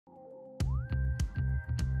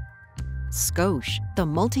Scosche, the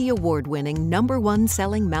multi-award-winning #1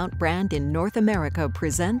 selling mount brand in North America,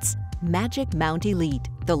 presents MagicMount Elite,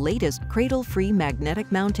 the latest cradle-free magnetic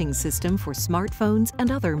mounting system for smartphones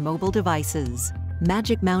and other mobile devices.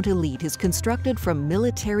 MagicMount Elite is constructed from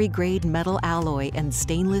military-grade metal alloy and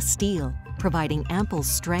stainless steel, providing ample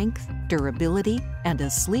strength, durability, and a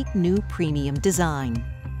sleek new premium design.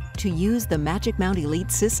 To use the MagicMount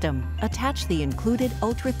Elite system, attach the included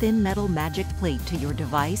ultra-thin metal Magic plate to your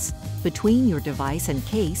device, between your device and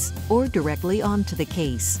case, or directly onto the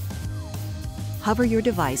case. Hover your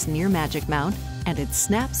device near MagicMount, and it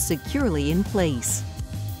snaps securely in place.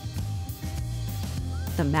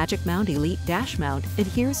 The MagicMount Elite Dash Mount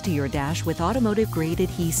adheres to your dash with automotive-grade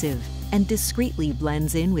adhesive and discreetly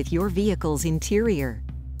blends in with your vehicle's interior.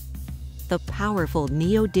 The powerful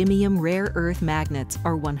neodymium rare earth magnets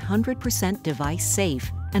are 100% device safe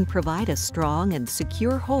and provide a strong and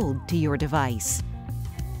secure hold to your device.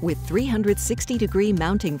 With 360-degree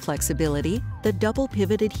mounting flexibility, the double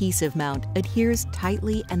pivot adhesive mount adheres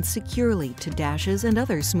tightly and securely to dashes and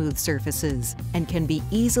other smooth surfaces and can be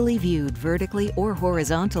easily viewed vertically or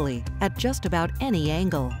horizontally at just about any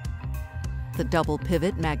angle. The double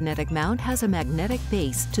pivot magnetic mount has a magnetic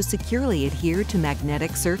base to securely adhere to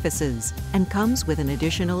magnetic surfaces and comes with an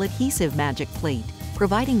additional adhesive Magic plate,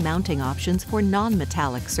 providing mounting options for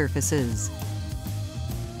non-metallic surfaces.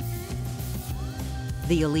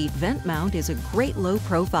 The Elite Vent Mount is a great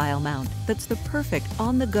low-profile mount that's the perfect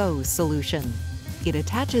on-the-go solution. It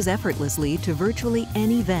attaches effortlessly to virtually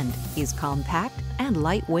any vent, is compact and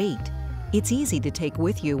lightweight. It's easy to take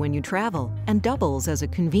with you when you travel and doubles as a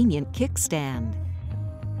convenient kickstand.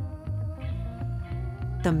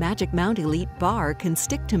 The MagicMount Elite bar can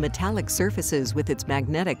stick to metallic surfaces with its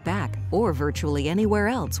magnetic back or virtually anywhere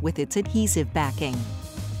else with its adhesive backing.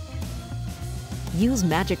 Use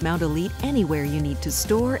MagicMount Elite anywhere you need to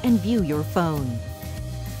store and view your phone.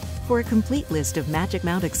 For a complete list of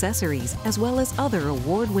MagicMount accessories as well as other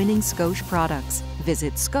award-winning Scosche products,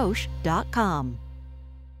 visit scosche.com.